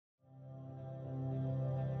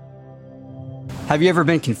Have you ever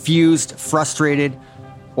been confused, frustrated,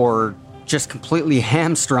 or just completely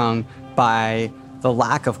hamstrung by the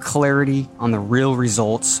lack of clarity on the real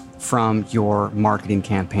results from your marketing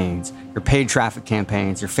campaigns, your paid traffic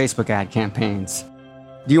campaigns, your Facebook ad campaigns?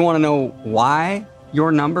 Do you want to know why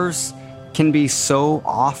your numbers can be so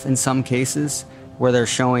off in some cases, where they're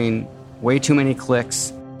showing way too many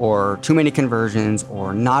clicks or too many conversions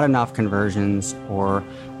or not enough conversions, or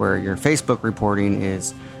where your Facebook reporting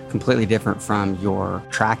is completely different from your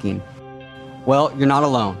tracking? Well, you're not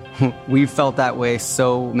alone. We've felt that way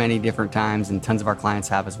so many different times, and tons of our clients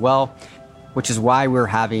have as well, which is why we're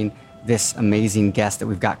having this amazing guest that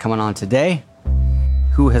we've got coming on today,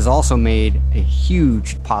 who has also made a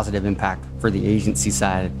huge positive impact for the agency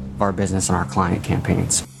side of our business and our client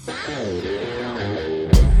campaigns.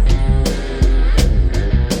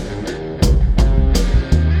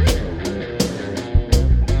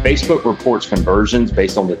 Facebook reports conversions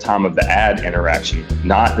based on the time of the ad interaction,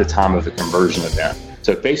 not the time of the conversion event.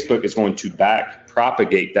 So Facebook is going to back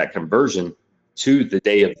propagate that conversion to the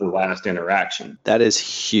day of the last interaction. That is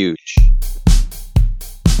huge.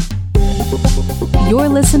 You're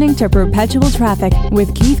listening to Perpetual Traffic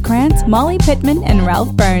with Keith Krantz, Molly Pittman, and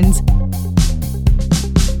Ralph Burns.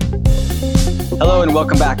 Hello and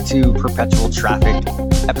welcome back to Perpetual Traffic,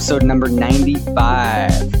 episode number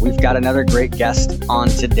 95. We've got another great guest on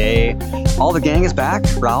today. All the gang is back: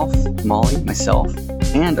 Ralph, Molly, myself,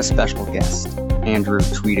 and a special guest, Andrew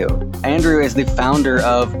Tweedo. Andrew is the founder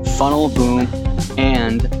of Funnel Boom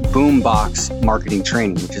and Boombox Marketing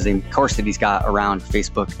Training, which is a course that he's got around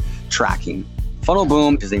Facebook tracking. Funnel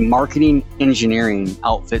Boom is a marketing engineering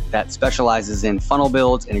outfit that specializes in funnel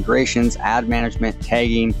builds, integrations, ad management,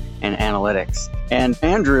 tagging, and analytics. And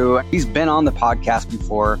Andrew, he's been on the podcast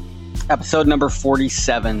before, episode number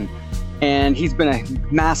 47, and he's been a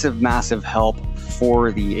massive, massive help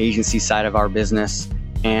for the agency side of our business.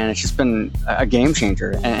 And it's just been a game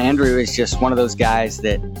changer. And Andrew is just one of those guys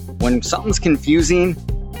that when something's confusing,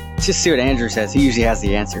 just see what Andrew says. He usually has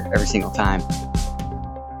the answer every single time.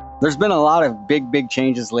 There's been a lot of big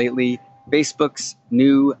changes lately. Facebook's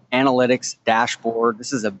new analytics dashboard.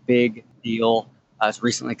 This is a big deal. It's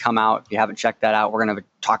recently come out. If you haven't checked that out, we're going to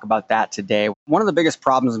talk about that today. One of the biggest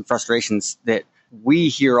problems and frustrations that we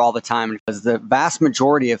hear all the time is the vast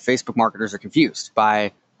majority of Facebook marketers are confused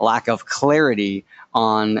by a lack of clarity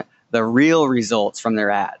on the real results from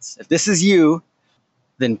their ads. If this is you,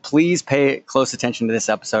 then please pay close attention to this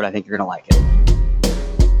episode. I think you're going to like it.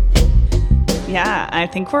 Yeah, I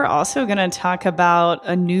think we're also going to talk about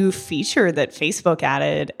a new feature that Facebook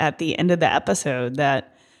added at the end of the episode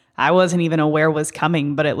that I wasn't even aware was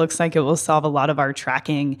coming, but it looks like it will solve a lot of our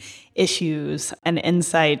tracking issues and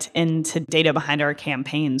insight into data behind our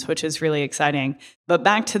campaigns, which is really exciting. But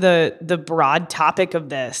back to the broad topic of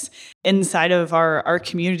this, inside of our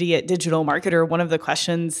community at Digital Marketer, one of the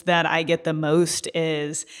questions that I get the most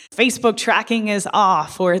is Facebook tracking is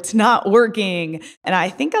off or it's not working. And I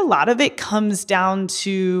think a lot of it comes down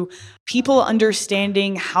to people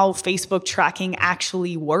understanding how Facebook tracking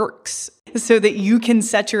actually works so that you can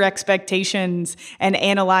set your expectations and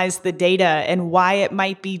analyze the data and why it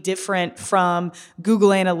might be different from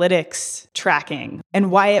Google Analytics tracking and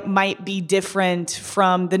why it might be different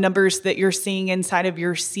from the numbers that you're seeing inside of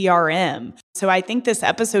your CRM. So I think this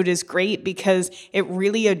episode is great because it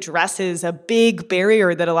really addresses a big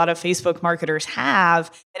barrier that a lot of Facebook marketers have.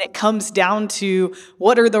 And it comes down to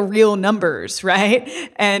what are the real numbers, right?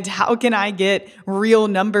 And how can I get real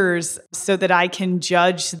numbers so that I can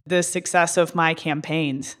judge the success of my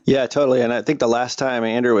campaigns? Yeah, totally. And I think the last time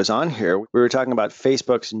Andrew was on here, we were talking about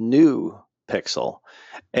Facebook's new pixel.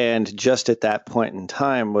 And just at that point in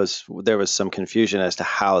time there was some confusion as to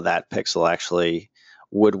how that pixel actually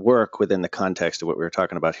would work within the context of what we were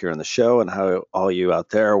talking about here on the show and how all you out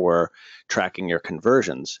there were tracking your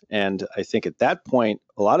conversions. And I think at that point,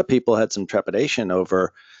 a lot of people had some trepidation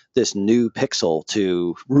over this new pixel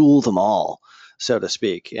to rule them all, so to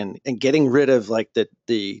speak, and getting rid of like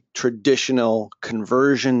the traditional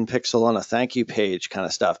conversion pixel on a thank you page kind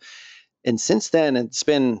of stuff. And since then, it's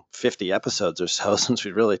been 50 episodes or so since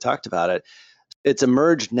we really talked about it. It's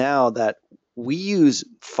emerged now that we use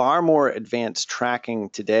far more advanced tracking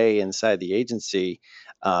today inside the agency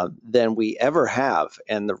than we ever have.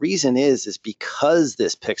 And the reason is because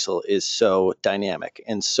this pixel is so dynamic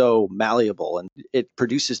and so malleable, and it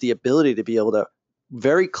produces the ability to be able to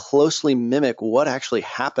very closely mimic what actually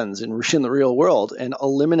happens in the real world and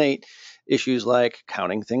eliminate issues like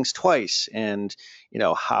counting things twice and,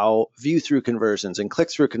 how view-through conversions and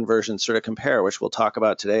click-through conversions sort of compare, which we'll talk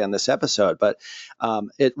about today on this episode. But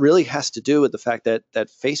it really has to do with the fact that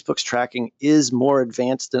Facebook's tracking is more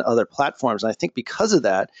advanced than other platforms. And I think because of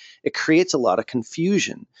that, it creates a lot of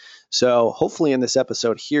confusion. So hopefully in this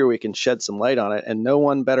episode here, we can shed some light on it, and no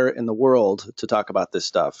one better in the world to talk about this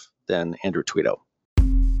stuff than Andrew Tweedo.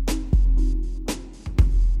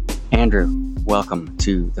 Andrew, welcome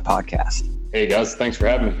to the podcast. Hey guys, thanks for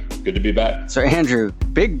having me. Good to be back. So Andrew,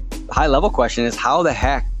 big high level question is, how the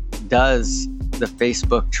heck does the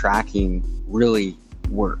Facebook tracking really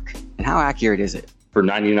work? And how accurate is it? For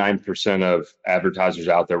 99% of advertisers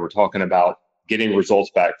out there, we're talking about getting results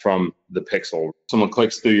back from the pixel. Someone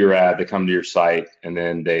clicks through your ad, they come to your site, and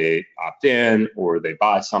then they opt in or they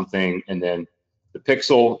buy something. And then the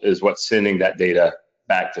pixel is what's sending that data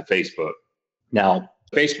back to Facebook. Now,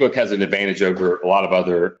 Facebook has an advantage over a lot of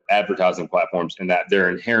other advertising platforms in that they're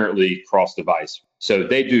inherently cross-device. So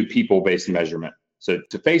they do people-based measurement. So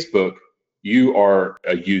to Facebook, you are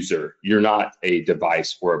a user. You're not a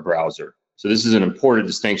device or a browser. So this is an important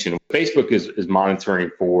distinction. Facebook is monitoring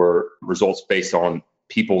for results based on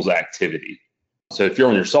people's activity. So if you're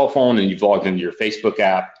on your cell phone and you've logged into your Facebook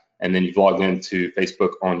app, and then you've logged into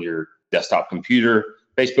Facebook on your desktop computer,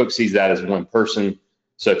 Facebook sees that as one person.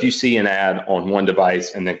 So if you see an ad on one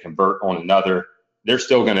device and then convert on another, they're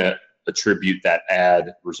still going to attribute that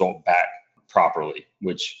ad result back properly,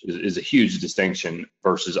 which is a huge distinction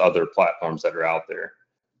versus other platforms that are out there.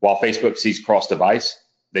 While Facebook sees cross-device,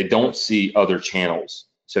 they don't see other channels.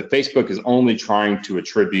 So Facebook is only trying to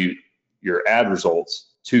attribute your ad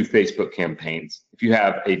results to Facebook campaigns. If you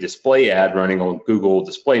have a display ad running on Google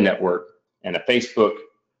Display Network and a Facebook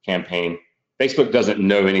campaign, Facebook doesn't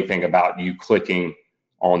know anything about you clicking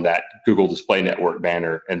on that Google Display Network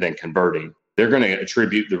banner and then converting. They're going to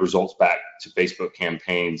attribute the results back to Facebook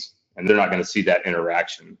campaigns, and they're not going to see that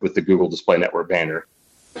interaction with the Google Display Network banner.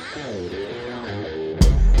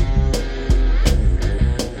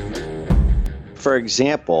 For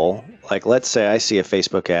example, like let's say I see a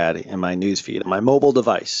Facebook ad in my newsfeed on my mobile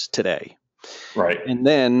device today. Right. And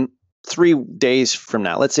then 3 days from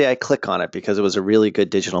now, let's say I click on it because it was a really good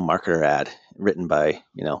digital marketer ad written by,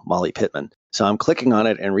 Molly Pittman. So I'm clicking on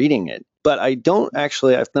it and reading it, but I don't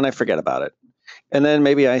actually, then I forget about it. And then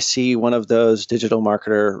maybe I see one of those digital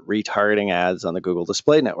marketer retargeting ads on the Google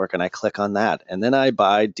Display Network and I click on that. And then I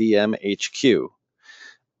buy DMHQ.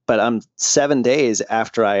 But I'm 7 days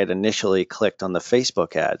after I had initially clicked on the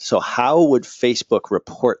Facebook ad. So how would Facebook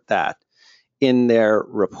report that in their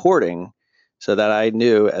reporting so that I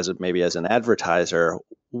knew maybe as an advertiser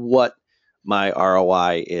what my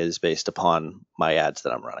ROI is based upon my ads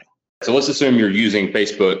that I'm running? So let's assume you're using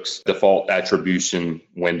Facebook's default attribution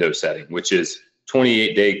window setting, which is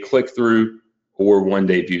 28-day click-through or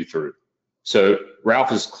 1-day view-through. So Ralph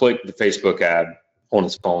has clicked the Facebook ad on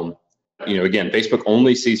his phone. Again, Facebook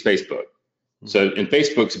only sees Facebook. So in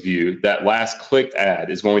Facebook's view, that last clicked ad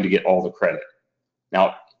is going to get all the credit.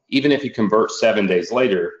 Now, even if you convert 7 days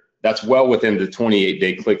later, that's well within the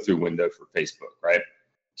 28-day click-through window for Facebook, right?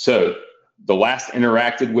 So the last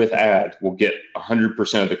interacted with ad will get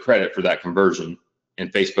 100% of the credit for that conversion in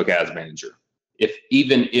Facebook Ads Manager.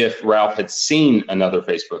 Even if Ralph had seen another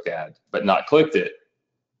Facebook ad but not clicked it,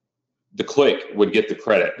 the click would get the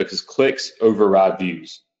credit because clicks override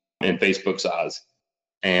views in Facebook's eyes.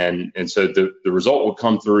 And so the result will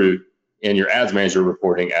come through in your Ads Manager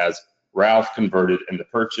reporting as Ralph converted, and the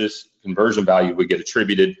purchase conversion value would get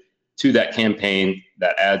attributed to that campaign,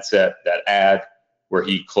 that ad set, that ad where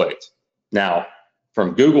he clicked. Now,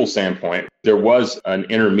 from Google's standpoint, there was an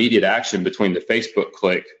intermediate action between the Facebook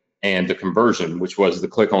click and the conversion, which was the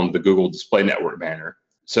click on the Google Display Network banner.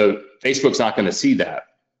 So Facebook's not going to see that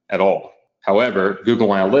at all. However, Google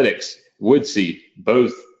Analytics would see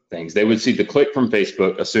both things. They would see the click from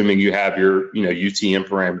Facebook, assuming you have your UTM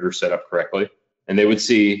parameters set up correctly, and they would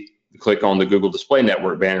see the click on the Google Display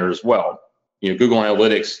Network banner as well. Google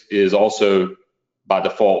Analytics is also by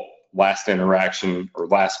default last interaction or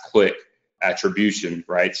last click attribution,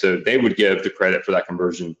 right? So they would give the credit for that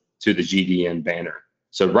conversion to the GDN banner.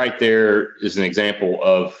 So right there is an example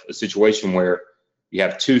of a situation where you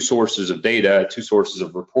have two sources of data, two sources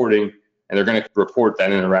of reporting, and they're going to report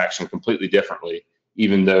that interaction completely differently,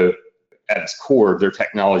 even though at its core, their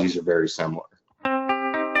technologies are very similar.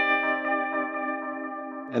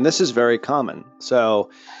 And this is very common. So,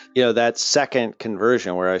 that second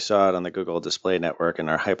conversion where I saw it on the Google Display Network in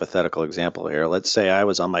our hypothetical example here, let's say I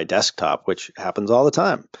was on my desktop, which happens all the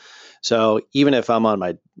time. So even if I'm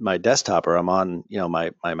on my desktop or I'm on,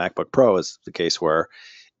 my MacBook Pro, as the case were,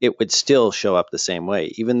 it would still show up the same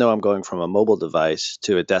way, even though I'm going from a mobile device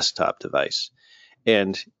to a desktop device.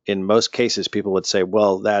 And in most cases, people would say,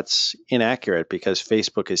 well, that's inaccurate because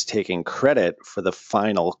Facebook is taking credit for the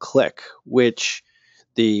final click, which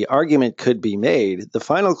the argument could be made. The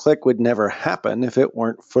final click would never happen if it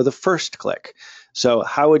weren't for the first click. So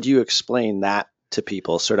how would you explain that to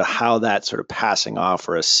people, sort of how that sort of passing off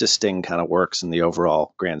or assisting kind of works in the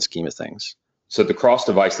overall grand scheme of things? So the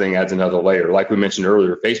cross-device thing adds another layer. Like we mentioned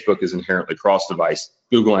earlier, Facebook is inherently cross-device.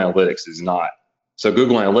 Google Analytics is not. So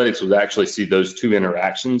Google Analytics would actually see those two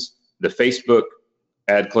interactions, the Facebook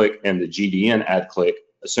ad click and the GDN ad click,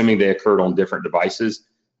 assuming they occurred on different devices,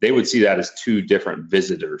 they would see that as two different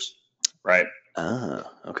visitors, right?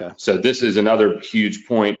 Okay. So this is another huge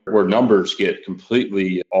point where numbers get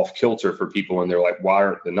completely off kilter for people, and they're like, why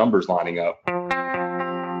aren't the numbers lining up?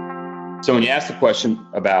 So when you ask the question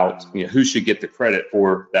about who should get the credit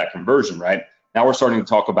for that conversion, right? Now we're starting to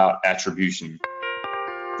talk about attribution.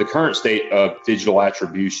 The current state of digital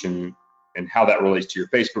attribution and how that relates to your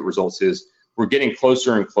Facebook results is we're getting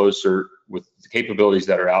closer and closer with the capabilities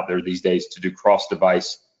that are out there these days to do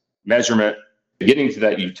cross-device measurement, getting to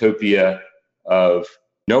that utopia of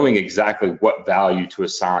knowing exactly what value to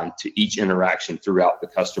assign to each interaction throughout the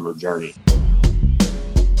customer journey.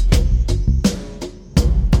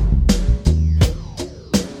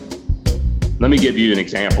 Let me give you an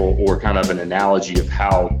example or kind of an analogy of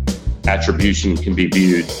how attribution can be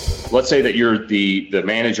viewed. Let's say that you're the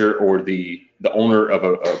manager or the owner of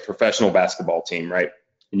a professional basketball team, right?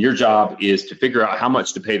 And your job is to figure out how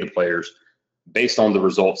much to pay the players based on the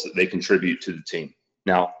results that they contribute to the team.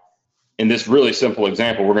 Now, in this really simple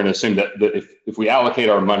example, we're going to assume that if we allocate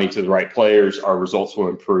our money to the right players, our results will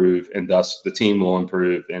improve, and thus the team will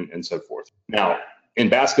improve, and so forth. Now, in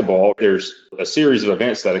basketball, there's a series of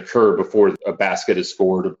events that occur before a basket is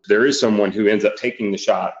scored. There is someone who ends up taking the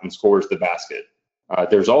shot and scores the basket.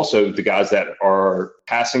 There's also the guys that are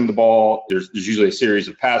passing the ball. There's usually a series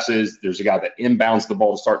of passes. There's a guy that inbounds the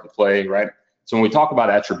ball to start the play, right? So when we talk about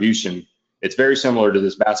attribution, it's very similar to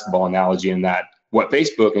this basketball analogy in that what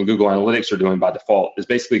Facebook and Google Analytics are doing by default is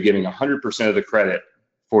basically giving 100% of the credit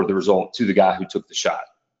for the result to the guy who took the shot,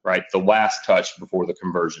 right? The last touch before the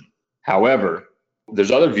conversion. However,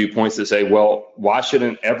 there's other viewpoints that say, well, why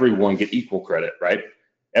shouldn't everyone get equal credit, right?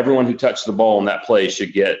 Everyone who touched the ball in that play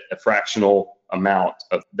should get a fractional amount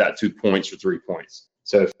of that 2 points or 3 points.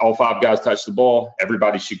 So if all five guys touch the ball,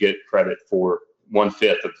 everybody should get credit for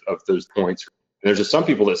 1/5 of those points. And there's just some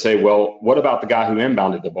people that say, well, what about the guy who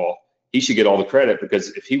inbounded the ball? He should get all the credit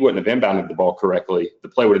because if he wouldn't have inbounded the ball correctly, the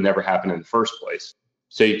play would have never happened in the first place.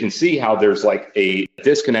 So you can see how there's like a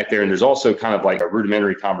disconnect there. And there's also kind of like a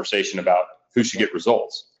rudimentary conversation about who should get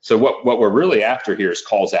results. So what we're really after here is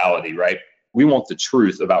causality, right? We want the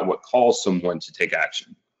truth about what caused someone to take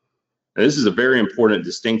action. Now, this is a very important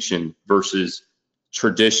distinction versus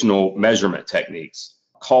traditional measurement techniques.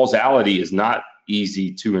 Causality is not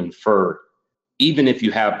easy to infer, even if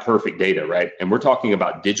you have perfect data, right? And we're talking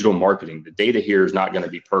about digital marketing. The data here is not going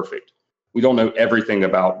to be perfect. We don't know everything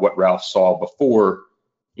about what Ralph saw before,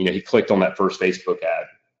 he clicked on that first Facebook ad,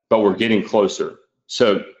 but we're getting closer.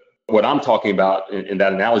 So what I'm talking about in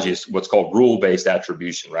that analogy is what's called rule-based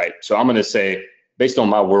attribution, right? So I'm going to say, based on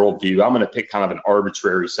my worldview, I'm going to pick kind of an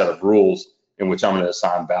arbitrary set of rules in which I'm going to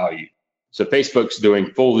assign value. So Facebook's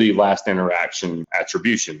doing fully last interaction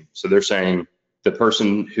attribution. So they're saying the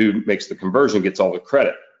person who makes the conversion gets all the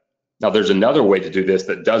credit. Now, there's another way to do this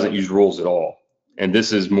that doesn't use rules at all. And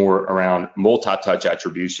this is more around multi-touch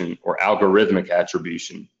attribution or algorithmic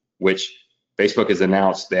attribution, which Facebook has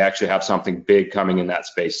announced they actually have something big coming in that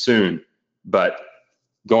space soon. But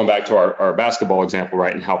going back to our basketball example,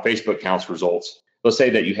 right, and how Facebook counts results, let's say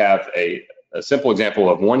that you have a simple example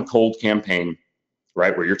of one cold campaign,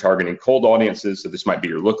 right, where you're targeting cold audiences. So this might be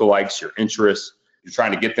your lookalikes, your interests. You're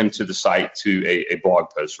trying to get them to the site to a blog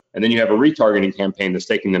post. And then you have a retargeting campaign that's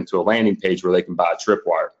taking them to a landing page where they can buy a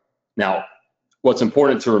tripwire. Now, what's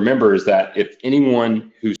important to remember is that if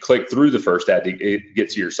anyone who's clicked through the first ad to get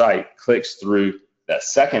to your site clicks through that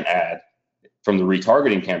second ad from the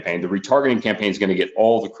retargeting campaign is going to get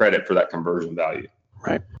all the credit for that conversion value.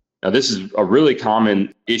 Right. Now, this is a really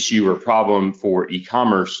common issue or problem for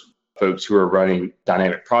e-commerce folks who are running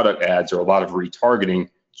dynamic product ads or a lot of retargeting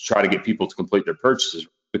to try to get people to complete their purchases,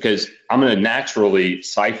 because I'm going to naturally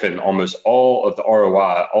siphon almost all of the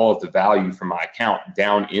ROI, all of the value from my account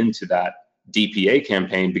down into that DPA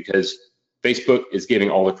campaign because Facebook is giving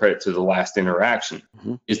all the credit to the last interaction.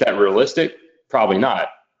 Mm-hmm. Is that realistic? Probably not.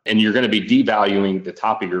 And you're going to be devaluing the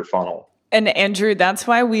top of your funnel. And Andrew, that's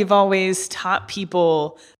why we've always taught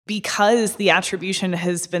people, because the attribution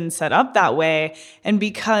has been set up that way, and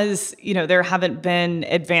because, there haven't been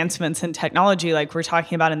advancements in technology like we're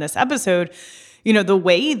talking about in this episode, the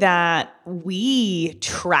way that we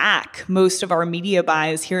track most of our media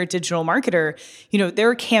buys here at Digital Marketer,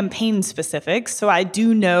 they're campaign specific. So I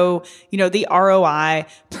do know, the ROI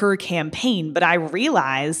per campaign, but I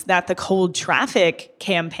realize that the cold traffic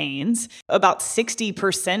campaigns, about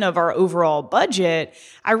 60% of our overall budget,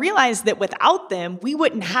 I realized that without them, we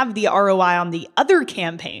wouldn't have the ROI on the other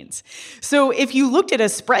campaigns. So if you looked at a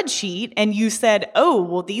spreadsheet and you said, oh,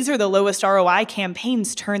 well, these are the lowest ROI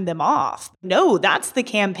campaigns, turn them off. No, that's the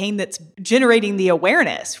campaign that's generating the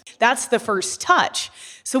awareness. That's the first touch.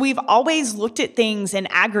 So we've always looked at things in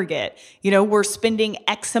aggregate. We're spending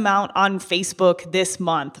X amount on Facebook this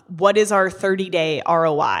month. What is our 30-day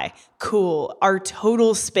ROI? Cool. Our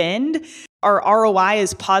total spend, our ROI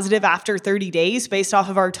is positive after 30 days based off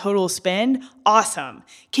of our total spend. Awesome.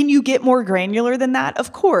 Can you get more granular than that?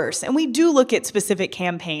 Of course. And we do look at specific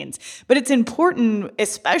campaigns, but it's important,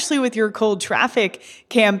 especially with your cold traffic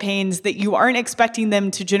campaigns, that you aren't expecting them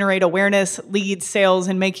to generate awareness, leads, sales,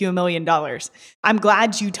 and make you $1 million. I'm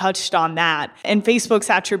glad you touched on that. And Facebook's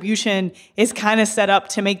attribution is kind of set up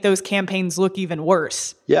to make those campaigns look even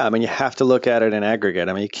worse. Yeah, you have to look at it in aggregate.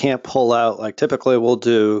 You can't pull out, like typically we'll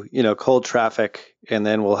do, cold traffic, and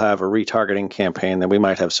then we'll have a retargeting campaign. Then we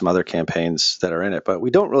might have some other campaigns that are in it, but we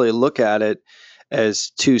don't really look at it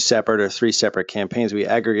as 2 separate or 3 separate campaigns. We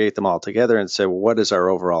aggregate them all together and say, well, what is our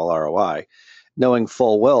overall ROI? Knowing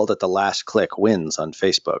full well that the last click wins on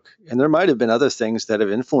Facebook. And there might have been other things that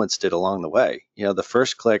have influenced it along the way. The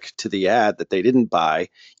first click to the ad that they didn't buy,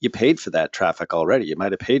 you paid for that traffic already. You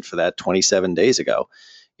might have paid for that 27 days ago.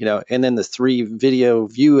 And then the 3 video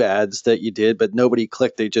view ads that you did, but nobody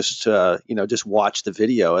clicked. They just watched the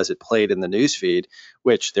video as it played in the newsfeed,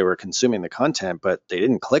 which they were consuming the content, but they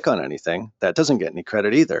didn't click on anything. That doesn't get any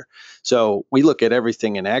credit either. So we look at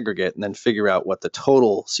everything in aggregate and then figure out what the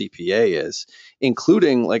total CPA is,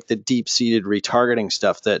 including like the deep-seated retargeting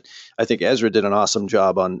stuff that I think Ezra did an awesome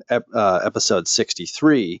job on episode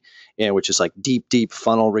 63, and which is like deep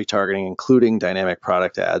funnel retargeting, including dynamic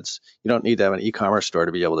product ads. You don't need to have an e-commerce store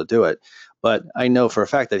to be able to do it. But I know for a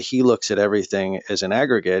fact that he looks at everything as an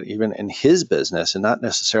aggregate, even in his business, and not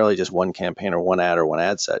necessarily just one campaign or one ad or one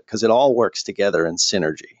ad set, because it all works together in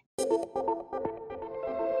synergy.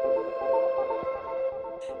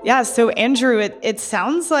 Yeah. So Andrew, it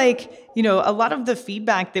sounds like, a lot of the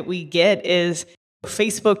feedback that we get is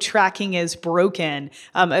Facebook tracking is broken,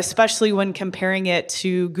 especially when comparing it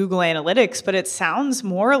to Google Analytics. But it sounds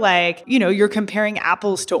more like, you're comparing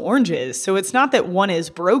apples to oranges. So it's not that one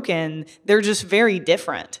is broken. They're just very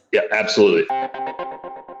different. Yeah, absolutely.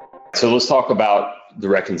 So let's talk about the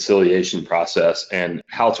reconciliation process and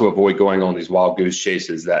how to avoid going on these wild goose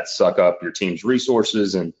chases that suck up your team's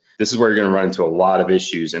resources. And this is where you're going to run into a lot of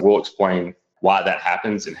issues. And we'll explain why that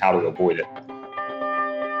happens and how to avoid it.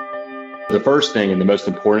 The first thing and the most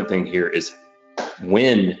important thing here is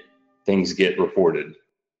when things get reported.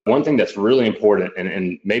 One thing that's really important,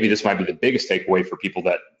 and maybe this might be the biggest takeaway for people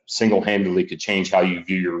that single-handedly could change how you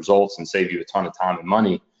view your results and save you a ton of time and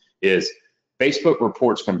money, is Facebook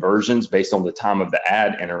reports conversions based on the time of the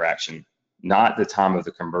ad interaction, not the time of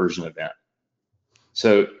the conversion event.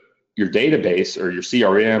 So your database or your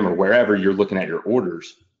CRM or wherever you're looking at your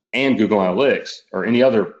orders, and Google Analytics or any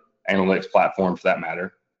other analytics platform for that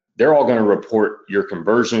matter, they're all going to report your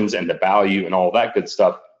conversions and the value and all that good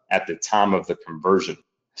stuff at the time of the conversion.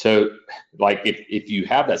 So like if you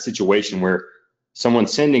have that situation where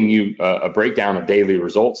someone's sending you a breakdown of daily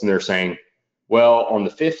results and they're saying, well, on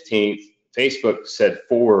the 15th, Facebook said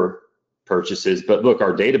 4 purchases, but look,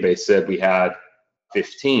 our database said we had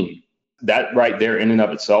 15. That right there in and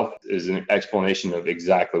of itself is an explanation of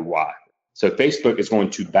exactly why. So Facebook is going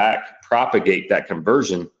to back propagate that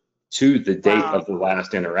conversion to the date of the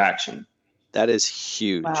last interaction. That is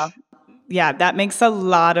huge. Wow. Yeah, that makes a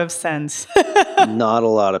lot of sense. Not a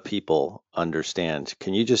lot of people understand.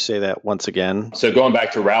 Can you just say that once again? So going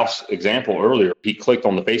back to Ralph's example earlier, he clicked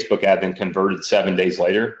on the Facebook ad, then converted 7 days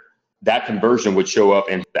later. That conversion would show up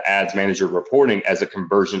in the ads manager reporting as a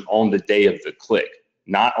conversion on the day of the click,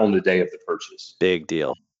 not on the day of the purchase. Big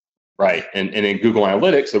deal. Right. And in Google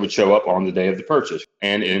Analytics, it would show up on the day of the purchase.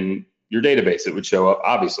 And in your database, it would show up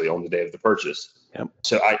obviously on the day of the purchase. Yep.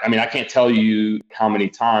 So, I mean, I can't tell you how many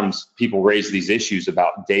times people raise these issues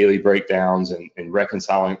about daily breakdowns and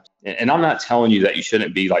reconciling. And I'm not telling you that you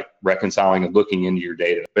shouldn't be like reconciling and looking into your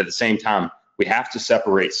data. But at the same time, we have to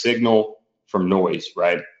separate signal from noise,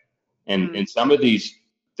 right? And some of these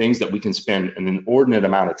things that we can spend an inordinate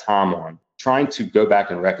amount of time on. Trying to go back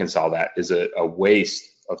and reconcile that is a waste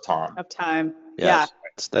of time. Yeah.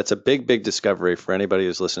 That's a big discovery for anybody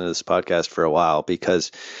who's listened to this podcast for a while,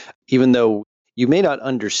 because even though you may not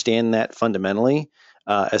understand that fundamentally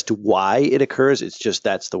as to why it occurs, it's just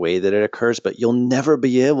that's the way that it occurs, but you'll never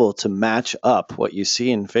be able to match up what you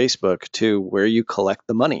see in Facebook to where you collect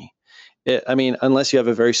the money. Unless you have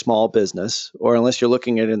a very small business or unless you're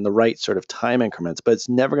looking at it in the right sort of time increments, but it's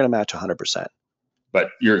never going to match 100%.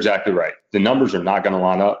 But you're exactly right. The numbers are not going to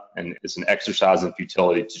line up, and it's an exercise in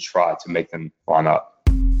futility to try to make them line up.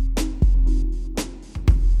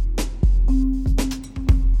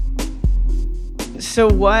 So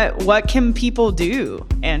what can people do,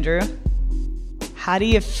 Andrew? How do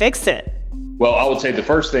you fix it? Well, I would say the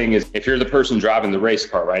first thing is if you're the person driving the race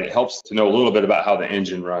car, right, it helps to know a little bit about how the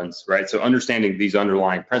engine runs, right? So understanding these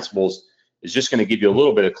underlying principles is just going to give you a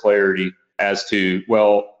little bit of clarity as to,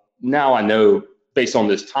 well, now I know based on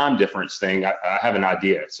this time difference thing, I have an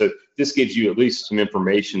idea. So this gives you at least some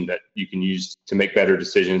information that you can use to make better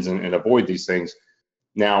decisions and avoid these things.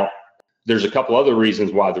 Now, there's a couple other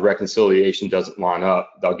reasons why the reconciliation doesn't line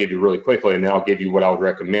up. I'll give you really quickly, and then I'll give you what I would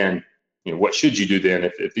recommend. What should you do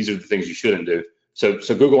then if these are the things you shouldn't do? So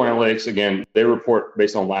Google Analytics, again, they report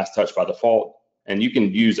based on last touch by default, and you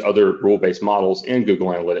can use other rule-based models in Google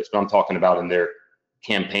Analytics, but I'm talking about in their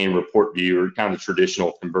campaign report view, or kind of the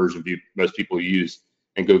traditional conversion view most people use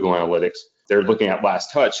in Google Analytics. They're looking at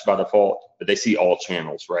last touch by default, but they see all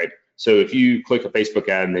channels, right? So if you click a Facebook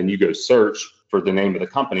ad and then you go search for the name of the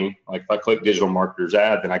company, like if I click digital marketer's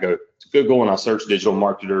ad, then I go to Google and I search digital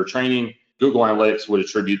marketer training, Google Analytics would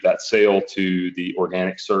attribute that sale to the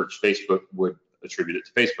organic search. Facebook would attribute it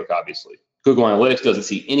to Facebook, obviously. Google Analytics doesn't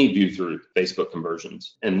see any view through Facebook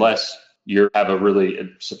conversions unless you have a really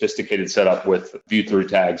sophisticated setup with view through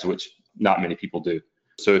tags, which not many people do.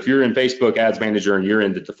 So if you're in Facebook Ads Manager and you're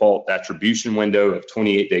in the default attribution window of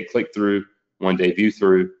 28-day click through, 1-day view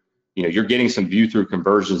through, you're getting some view through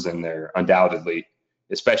conversions in there, undoubtedly,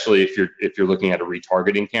 especially if you're looking at a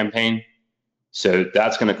retargeting campaign. So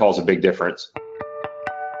that's going to cause a big difference.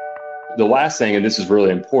 The last thing, and this is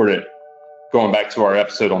really important, going back to our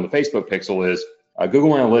episode on the Facebook pixel, is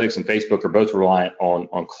Google Analytics and Facebook are both reliant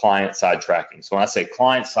on client-side tracking. So when I say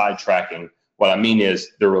client-side tracking, what I mean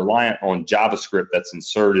is they're reliant on JavaScript that's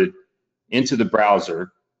inserted into the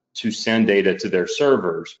browser to send data to their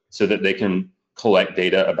servers so that they can collect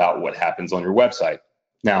data about what happens on your website.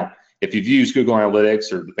 Now, if you've used Google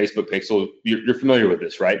Analytics or the Facebook pixel, you're familiar with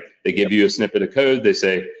this, right? They give you a snippet of code. They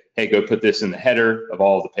say, hey, go put this in the header of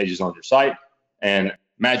all the pages on your site, and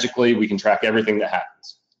magically we can track everything that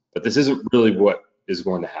happens. But this isn't really what is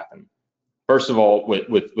going to happen. First of all,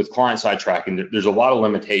 with client-side tracking, there's a lot of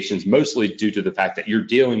limitations, mostly due to the fact that you're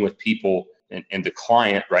dealing with people and the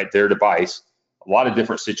client, right, their device, a lot of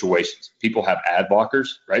different situations. People have ad blockers,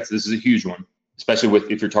 right? So this is a huge one, especially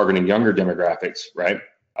if you're targeting younger demographics, right?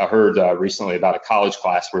 I heard recently about a college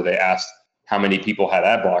class where they asked how many people had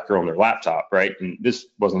ad blocker on their laptop, right? And this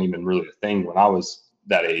wasn't even really a thing when I was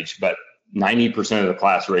that age, but 90% of the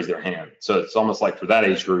class raised their hand. So it's almost like for that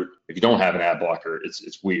age group, if you don't have an ad blocker,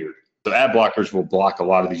 it's weird. So ad blockers will block a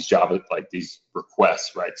lot of these these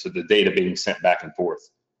requests, right? So the data being sent back and forth.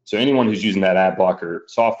 So anyone who's using that ad blocker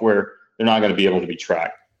software, they're not going to be able to be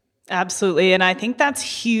tracked. Absolutely. And I think that's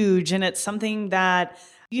huge. And it's something that,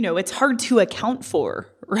 it's hard to account for,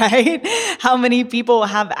 right? How many people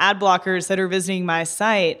have ad blockers that are visiting my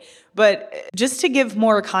site? But just to give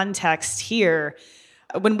more context here,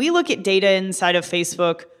 when we look at data inside of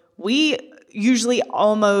Facebook, we usually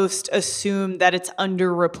almost assume that it's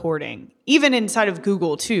underreporting, even inside of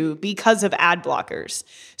Google too, because of ad blockers.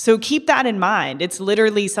 So keep that in mind. It's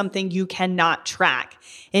literally something you cannot track.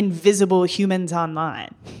 Invisible humans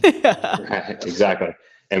online. Right, exactly.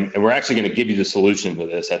 And we're actually going to give you the solution to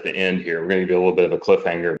this at the end here. We're going to give you a little bit of a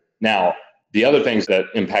cliffhanger. Now, the other things that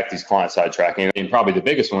impact these client-side tracking, and probably the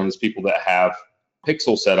biggest one, is people that have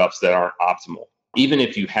pixel setups that aren't optimal. Even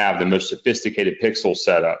if you have the most sophisticated pixel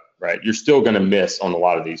setup, right, you're still going to miss on a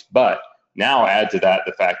lot of these. But now add to that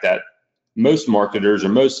the fact that most marketers or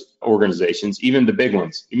most organizations, even the big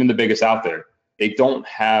ones, even the biggest out there, they don't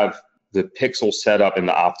have the pixel set up in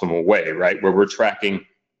the optimal way, right, where we're tracking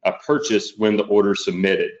a purchase when the order is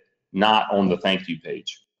submitted, not on the thank you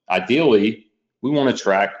page. Ideally, we want to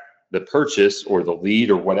track the purchase or the lead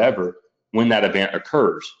or whatever when that event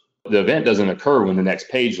occurs. The event doesn't occur when the next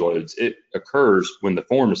page loads. It occurs when the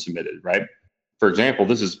form is submitted, right? For example,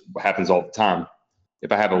 this is what happens all the time.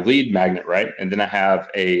 If I have a lead magnet, right, and then I have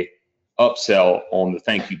a upsell on the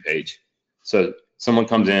thank you page. So someone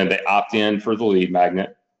comes in, they opt in for the lead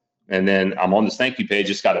magnet. And then I'm on this thank you page.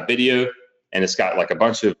 It's got a video and it's got like a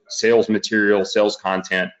bunch of sales material, sales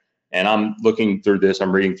content. And I'm looking through this,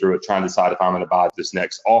 I'm reading through it, trying to decide if I'm going to buy this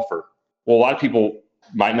next offer. Well, a lot of people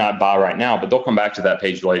might not buy right now, but they'll come back to that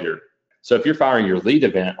page later. So if you're firing your lead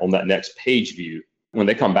event on that next page view, when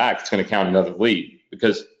they come back, it's going to count another lead,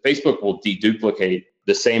 because Facebook will deduplicate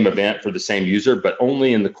the same event for the same user, but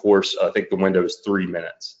only in the course, I think the window is 3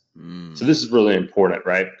 minutes. So this is really important,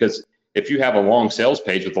 right? Because if you have a long sales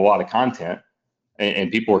page with a lot of content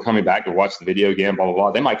and people are coming back to watch the video again, blah, blah,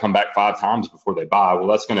 blah, they might come back 5 times before they buy. Well,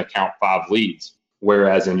 that's going to count 5 leads.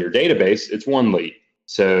 Whereas in your database, it's 1 lead.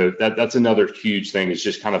 So that's another huge thing, is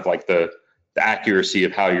just kind of like the accuracy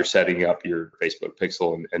of how you're setting up your Facebook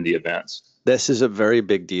pixel and the events. This is a very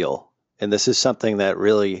big deal. And this is something that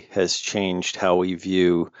really has changed how we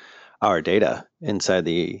view our data inside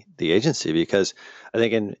the agency, because I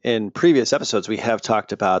think in previous episodes, we have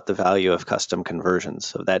talked about the value of custom conversions.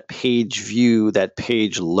 So that page view, that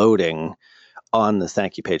page loading on the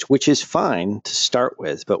thank you page, which is fine to start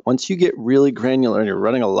with. But once you get really granular and you're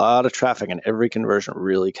running a lot of traffic and every conversion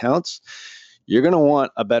really counts, you're going to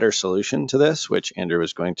want a better solution to this, which Andrew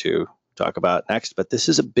is going to talk about next. But this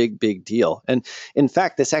is a big, big deal. And in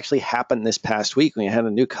fact, this actually happened this past week when I had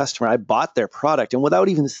a new customer. I bought their product, and without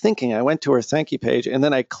even thinking, I went to her thank you page, and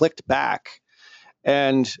then I clicked back.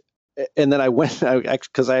 And then I went,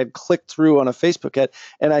 because I had clicked through on a Facebook ad,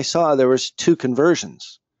 and I saw there was 2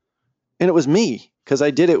 conversions. And it was me, because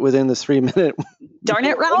I did it within the 3-minute. Darn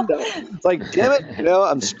it, Ralph. It's like, damn it,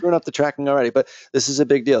 I'm screwing up the tracking already. But this is a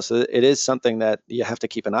big deal. So it is something that you have to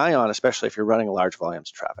keep an eye on, especially if you're running large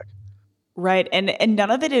volumes of traffic. Right. And none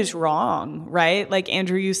of it is wrong, right? Like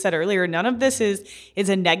Andrew, you said earlier, none of this is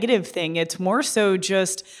a negative thing. It's more so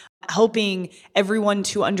just helping everyone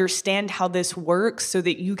to understand how this works so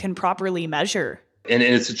that you can properly measure. And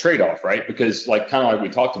it's a trade-off, right? Because kind of like we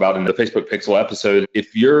talked about in the Facebook Pixel episode,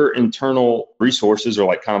 if your internal resources are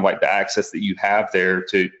kind of like the access that you have there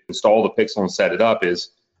to install the pixel and set it up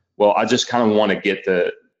is, well, I just kind of want to get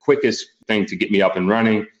the quickest thing to get me up and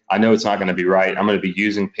running. I know it's not going to be right. I'm going to be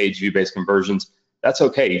using page view-based conversions. That's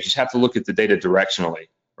okay. You just have to look at the data directionally,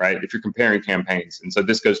 right? If you're comparing campaigns. And so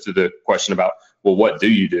this goes to the question about, well, what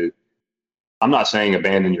do you do? I'm not saying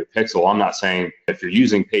abandon your pixel. I'm not saying if you're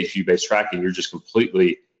using page view-based tracking, you're just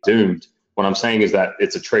completely doomed. What I'm saying is that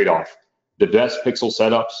it's a trade-off. The best pixel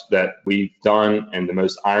setups that we've done and the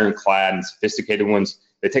most ironclad and sophisticated ones,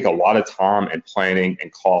 they take a lot of time and planning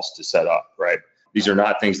and cost to set up, right? These are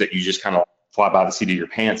not things that you just kind of fly by the seat of your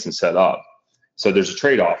pants and set up. So there's a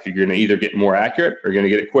trade-off. You're going to either get more accurate or you're going to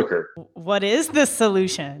get it quicker. What is the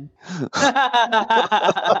solution?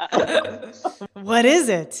 What is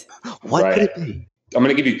it? What could it be? I'm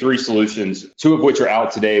going to give you 3 solutions, 2 of which are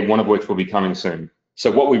out today, 1 of which will be coming soon.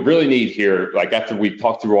 So what we really need here, after we've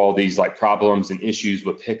talked through all these problems and issues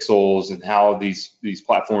with pixels and how these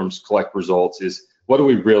platforms collect results, is what do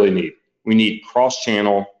we really need? We need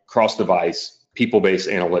cross-channel, cross-device, people-based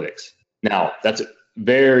analytics. Now, that's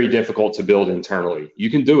very difficult to build internally. You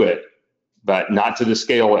can do it, but not to the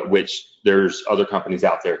scale at which there's other companies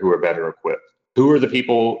out there who are better equipped. Who are the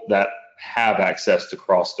people that have access to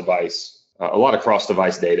cross-device, a lot of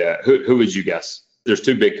cross-device data? Who would you guess? There's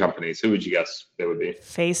 2 big companies. Who would you guess they would be?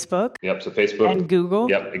 Facebook. Yep, so Facebook. And Google.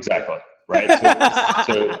 Yep, exactly. Right.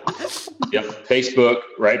 So Facebook,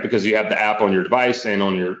 right? Because you have the app on your device and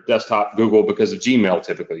on your desktop. Google because of Gmail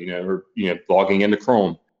typically, or logging into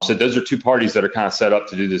Chrome. So those are 2 parties that are kind of set up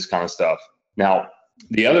to do this kind of stuff. Now,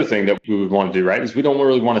 the other thing that we would want to do, right, is we don't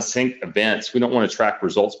really want to sync events. We don't want to track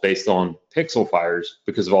results based on pixel fires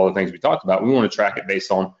because of all the things we talked about. We want to track it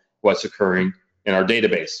based on what's occurring in our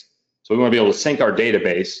database. So we want to be able to sync our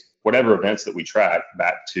database, whatever events that we track,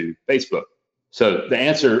 back to Facebook. So the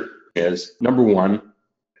answer is, number 1,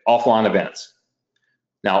 offline events.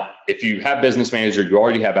 Now, if you have Business Manager, you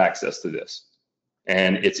already have access to this.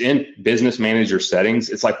 And it's in Business Manager settings.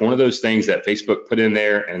 It's like one of those things that Facebook put in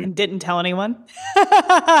there and didn't tell anyone.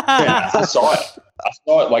 Yeah, I saw it. I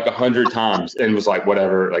saw it 100 times and was like,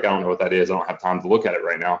 whatever, I don't know what that is. I don't have time to look at it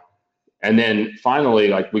right now. And then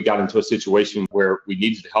finally, we got into a situation where we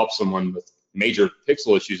needed to help someone with major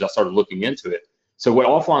pixel issues. I started looking into it. So what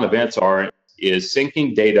offline events are is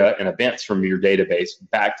syncing data and events from your database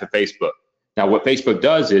back to Facebook. Now, what Facebook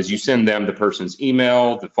does is you send them the person's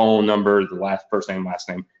email, the phone number, the first name, last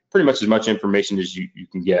name, pretty much as much information as you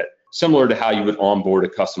can get, similar to how you would onboard a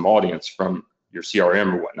custom audience from your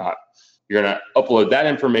CRM or whatnot. You're going to upload that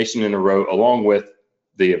information in a row along with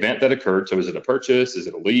the event that occurred. So is it a purchase? Is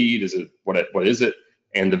it a lead? Is it what is it?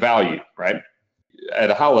 And the value, right?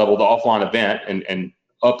 At a high level, the offline event and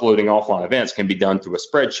uploading offline events can be done through a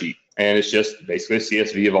spreadsheet. and it's just basically a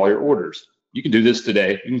CSV of all your orders. You can do this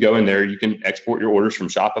today. You can go in there, you can export your orders from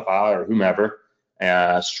Shopify or whomever,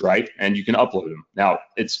 Stripe, and you can upload them. Now,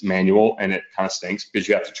 it's manual and it kind of stinks because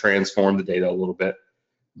you have to transform the data a little bit.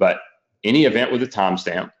 But any event with a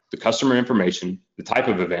timestamp, the customer information, the type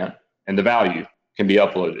of event, and the value can be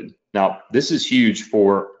uploaded. Now, this is huge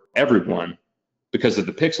for everyone because of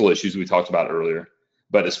the pixel issues we talked about earlier,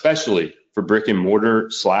 but especially for brick and mortar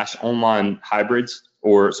 / online hybrids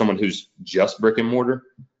or someone who's just brick and mortar.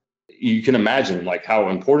 You can imagine like how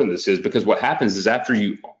important this is, because what happens is after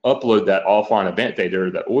you upload that offline event data or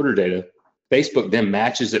that order data, Facebook then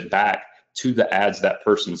matches it back to the ads that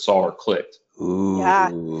person saw or clicked. Ooh. Yeah.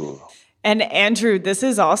 And Andrew, this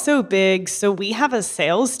is also big. So we have a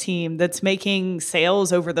sales team that's making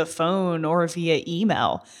sales over the phone or via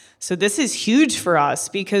email. So this is huge for us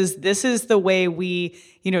because this is the way we,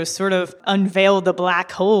 sort of unveil the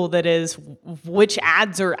black hole that is which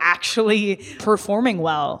ads are actually performing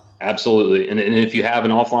well. Absolutely. And if you have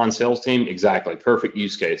an offline sales team, exactly. Perfect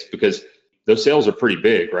use case, because those sales are pretty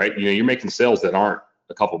big, right? You're making sales that aren't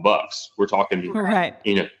a couple bucks. We're talking, right.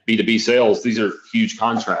 B2B sales. These are huge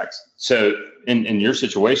contracts. So in your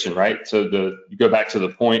situation, right? So you go back to the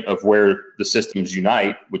point of where the systems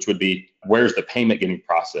unite, which would be where's the payment getting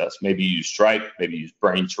processed? Maybe you use Stripe, maybe you use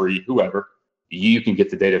Braintree, whoever. You can get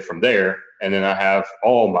the data from there. And then I have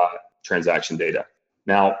all my transaction data.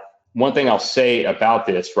 Now, one thing I'll say about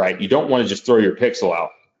this, right? You don't want to just throw your pixel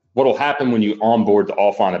out. What will happen when you onboard the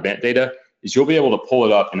offline event data is you'll be able to pull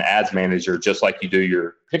it up in Ads Manager just like you do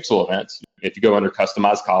your pixel events. If you go under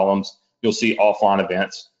customized columns, you'll see offline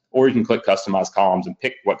events, or you can click customized columns and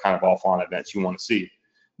pick what kind of offline events you want to see.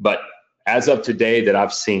 But as of today that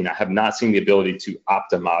I've seen, I have not seen the ability to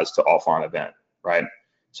optimize to offline event, right?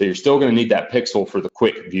 So you're still going to need that pixel for the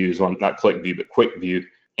quick views, well, not click view, but quick view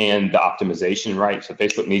and the optimization, right? So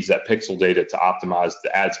Facebook needs that pixel data to optimize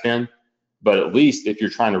the ad spend. But at least if you're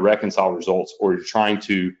trying to reconcile results or you're trying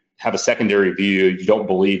to have a secondary view, you don't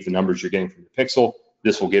believe the numbers you're getting from your pixel,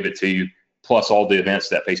 this will give it to you, plus all the events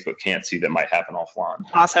that Facebook can't see that might happen offline.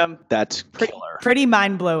 Awesome. That's killer. Pretty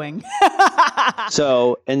mind-blowing.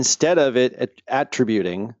 So instead of it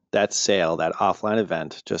attributing that sale, that offline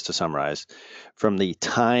event, just to summarize, from the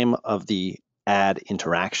time of the ad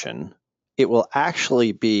interaction, it will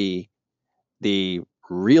actually be the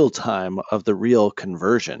real time of the real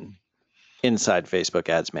conversion inside Facebook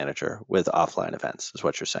Ads Manager with offline events, is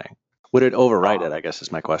what you're saying. Would it override it, I guess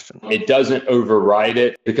is my question. It doesn't override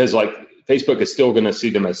it because Facebook is still going to see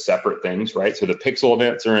them as separate things, right? So the pixel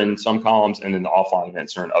events are in some columns and then the offline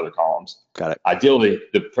events are in other columns. Got it. Ideally,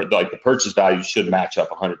 the purchase value should match up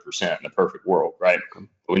 100% in the perfect world, right?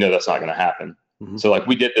 But we know that's not going to happen. Mm-hmm. So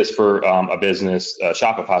we did this for a business, a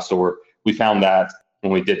Shopify store. We found that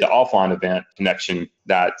when we did the offline event connection,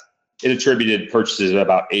 that it attributed purchases at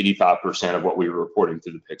about 85% of what we were reporting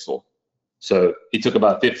to the pixel. So it took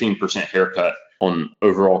about 15% haircut on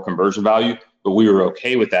overall conversion value, but we were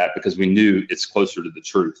okay with that because we knew it's closer to the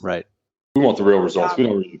truth. Right. We want the real results. We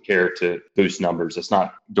don't really care to boost numbers. It's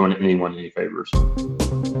not doing anyone any favors.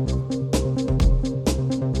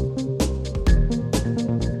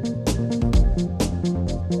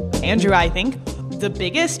 Andrew, I think the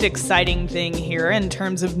biggest exciting thing here in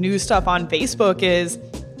terms of new stuff on Facebook is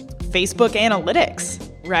Facebook Analytics,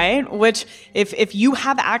 right? Which if you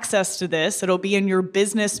have access to this, it'll be in your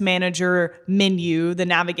business manager menu, the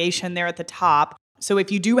navigation there at the top. So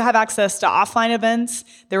if you do have access to offline events,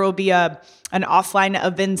 there will be an offline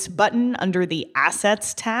events button under the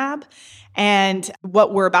assets tab. And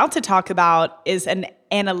what we're about to talk about is an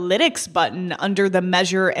analytics button under the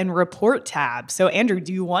measure and report tab. So Andrew,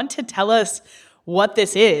 do you want to tell us what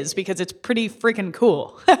this is? Because it's pretty freaking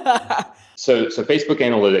cool. So Facebook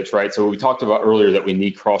Analytics, right? So we talked about earlier that we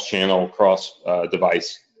need cross-channel,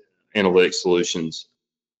 cross-device analytics solutions.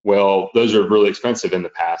 Well, those are really expensive in the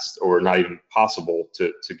past or not even possible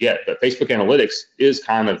to get. But Facebook Analytics is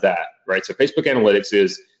kind of that, right? So Facebook Analytics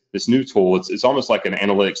is this new tool. It's almost like an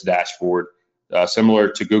analytics dashboard, similar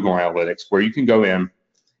to Google Analytics, where you can go in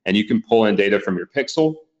and you can pull in data from your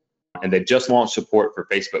pixel. And they've just launched support for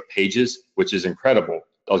Facebook pages, which is incredible.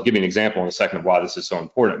 I'll give you an example in a second of why this is so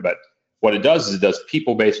important. But what it does is it does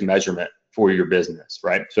people-based measurement for your business,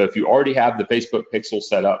 right? So if you already have the Facebook pixel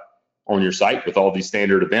set up on your site with all these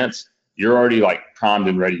standard events, you're already primed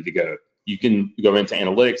and ready to go. You can go into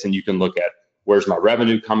analytics and you can look at where's my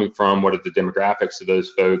revenue coming from, what are the demographics of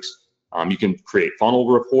those folks. You can create funnel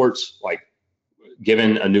reports, like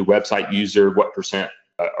given a new website user, what percent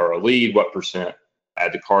are a lead, what percent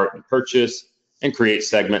add to cart and purchase, and create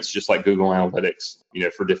segments just like Google Analytics,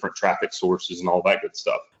 for different traffic sources and all that good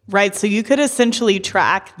stuff. Right. So you could essentially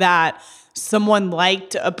track that someone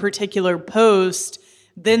liked a particular post,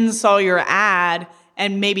 then saw your ad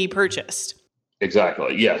and maybe purchased.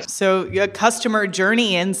 Exactly. Yes. So a customer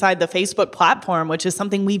journey inside the Facebook platform, which is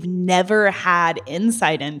something we've never had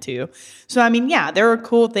insight into. So, I mean, yeah, there are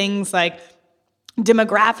cool things like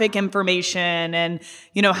demographic information and,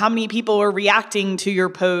 how many people are reacting to your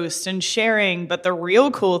post and sharing. But the real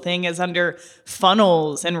cool thing is under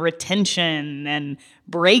funnels and retention and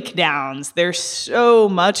breakdowns. There's so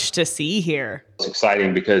much to see here. It's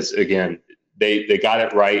exciting because, again, they got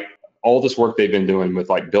it right. All this work they've been doing with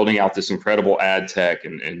like building out this incredible ad tech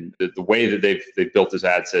and the way that they've built this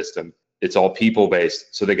ad system, it's all people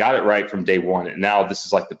based. So they got it right from day one. And now this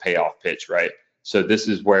is like the payoff pitch, right? So this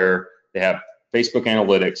is where they have Facebook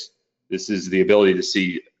analytics. This is the ability to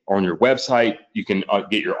see on your website. You can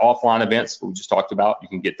get your offline events that we just talked about. You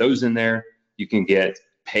can get those in there. You can get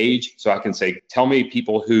page. So I can say, tell me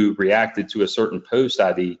people who reacted to a certain post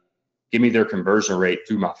ID, give me their conversion rate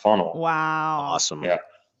through my funnel. Wow. Awesome. Yeah.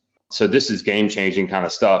 So this is game changing kind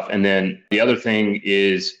of stuff. And then the other thing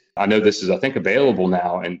is, I know this is, I think, available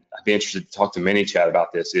now, and I'd be interested to talk to ManyChat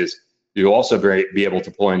about this, is you'll also be able to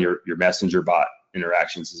pull in your messenger bot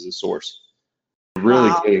interactions as a source.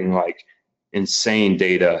 Really getting like insane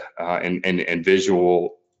data and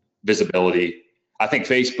visual visibility. I think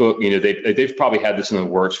Facebook, they've probably had this in the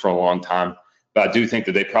works for a long time, but I do think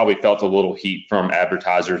that they probably felt a little heat from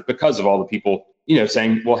advertisers because of all the people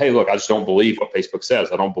saying, well, hey, look, I just don't believe what Facebook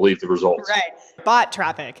says. I don't believe the results. Right. Bot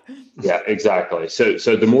traffic. Yeah, exactly. So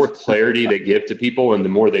the more clarity they give to people and the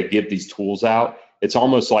more they give these tools out, it's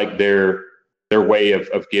almost like their way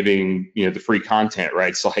of giving, the free content, right?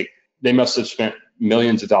 It's like they must have spent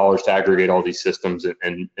millions of dollars to aggregate all these systems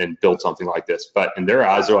and build something like this. But in their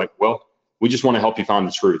eyes, they're like, well, we just want to help you find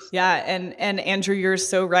the truth. Yeah. And Andrew, you're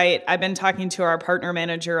so right. I've been talking to our partner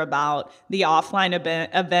manager about the offline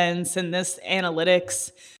events and this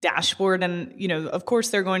analytics dashboard. And, of course,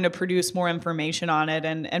 they're going to produce more information on it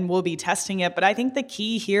and we'll be testing it. But I think the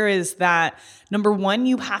key here is that, number one,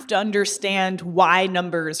 you have to understand why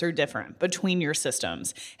numbers are different between your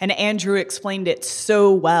systems. And Andrew explained it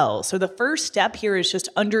so well. So the first step here is just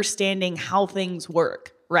understanding how things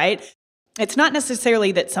work, right? It's not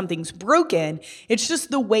necessarily that something's broken. It's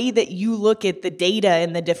just the way that you look at the data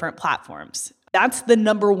in the different platforms. That's the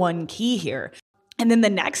number one key here. And then the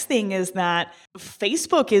next thing is that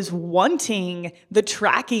Facebook is wanting the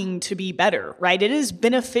tracking to be better, right? It is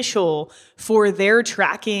beneficial for their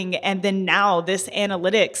tracking and then now this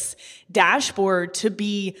analytics dashboard to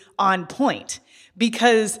be on point.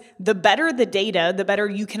 Because the better the data, the better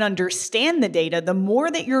you can understand the data, the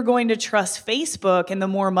more that you're going to trust Facebook and the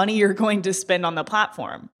more money you're going to spend on the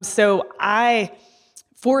platform. So I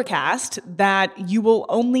forecast that you will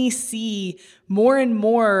only see more and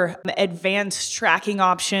more advanced tracking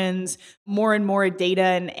options, more and more data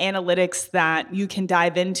and analytics that you can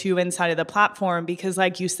dive into inside of the platform because,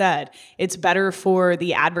 like you said, it's better for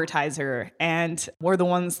the advertiser and we're the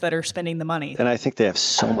ones that are spending the money. And I think they have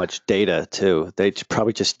so much data too. They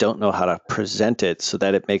probably just don't know how to present it so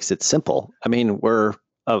that it makes it simple. I mean, we're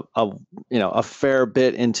a fair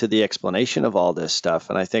bit into the explanation of all this stuff.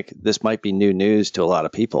 And I think this might be new news to a lot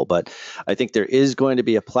of people, but I think there is going to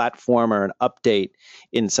be a platform or an update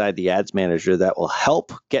inside the ads manager that will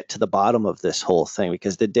help get to the bottom of this whole thing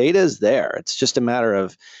because the data is there. It's just a matter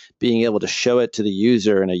of being able to show it to the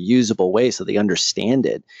user in a usable way so they understand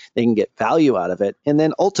it. They can get value out of it. And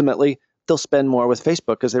then ultimately, they'll spend more with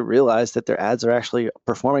Facebook because they realize that their ads are actually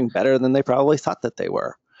performing better than they probably thought that they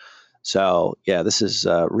were. So, yeah, this is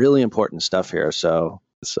really important stuff here. So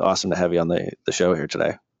it's awesome to have you on the show here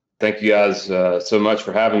today. Thank you guys so much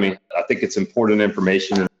for having me. I think it's important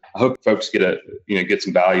information, and I hope folks get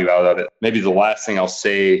some value out of it. Maybe the last thing I'll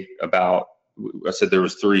say about, I said there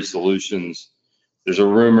was 3 solutions. There's a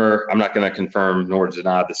rumor. I'm not going to confirm nor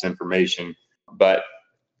deny this information, but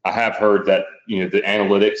I have heard that the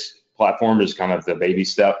analytics platform is kind of the baby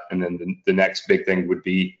step, and then the next big thing would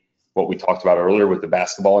be what we talked about earlier with the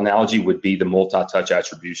basketball analogy would be the multi-touch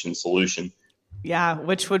attribution solution. Yeah,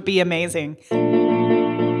 which would be amazing.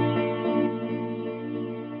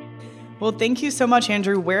 Well, thank you so much,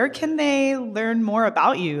 Andrew. Where can they learn more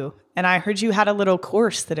about you? And I heard you had a little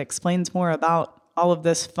course that explains more about all of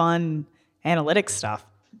this fun analytics stuff.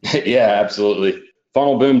 Yeah, absolutely.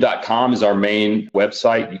 Funnelboom.com is our main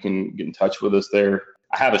website. You can get in touch with us there.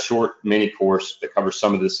 I have a short mini course that covers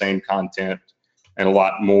some of the same content and a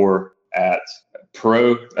lot more at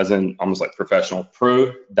pro, as in almost like professional,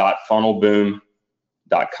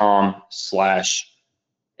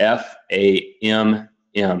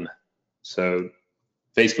 pro.funnelboom.com/FAMM. So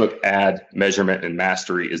Facebook Ad Measurement and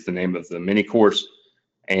Mastery is the name of the mini course.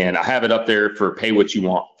 And I have it up there for pay what you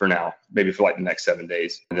want for now, maybe for like the next 7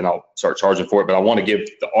 days. And then I'll start charging for it. But I want to give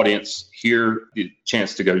the audience here the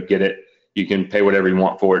chance to go get it. You can pay whatever you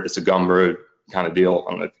want for it. It's a Gumroad kind of deal.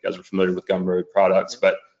 I don't know if you guys are familiar with Gumroad products,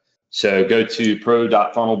 but so go to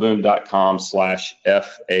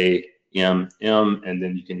pro.funnelboom.com/FAMM, and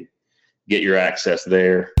then you can get your access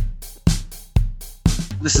there.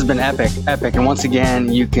 This has been epic. And once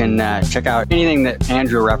again, you can check out anything that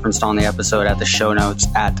Andrew referenced on the episode at the show notes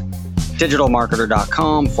at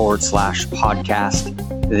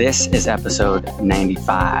digitalmarketer.com/podcast. This is episode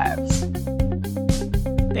 95.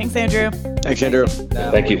 Thanks, Andrew. Thanks, Andrew.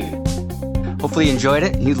 Thank you. Hopefully you enjoyed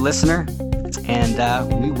it, you listener, and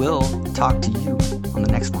we will talk to you on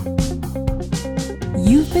the next one.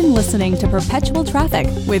 You've been listening to Perpetual Traffic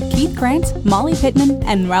with Keith Krantz, Molly Pittman,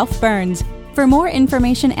 and Ralph Burns. For more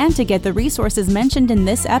information and to get the resources mentioned in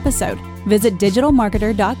this episode, visit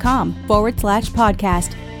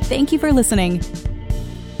digitalmarketer.com/podcast. Thank you for listening.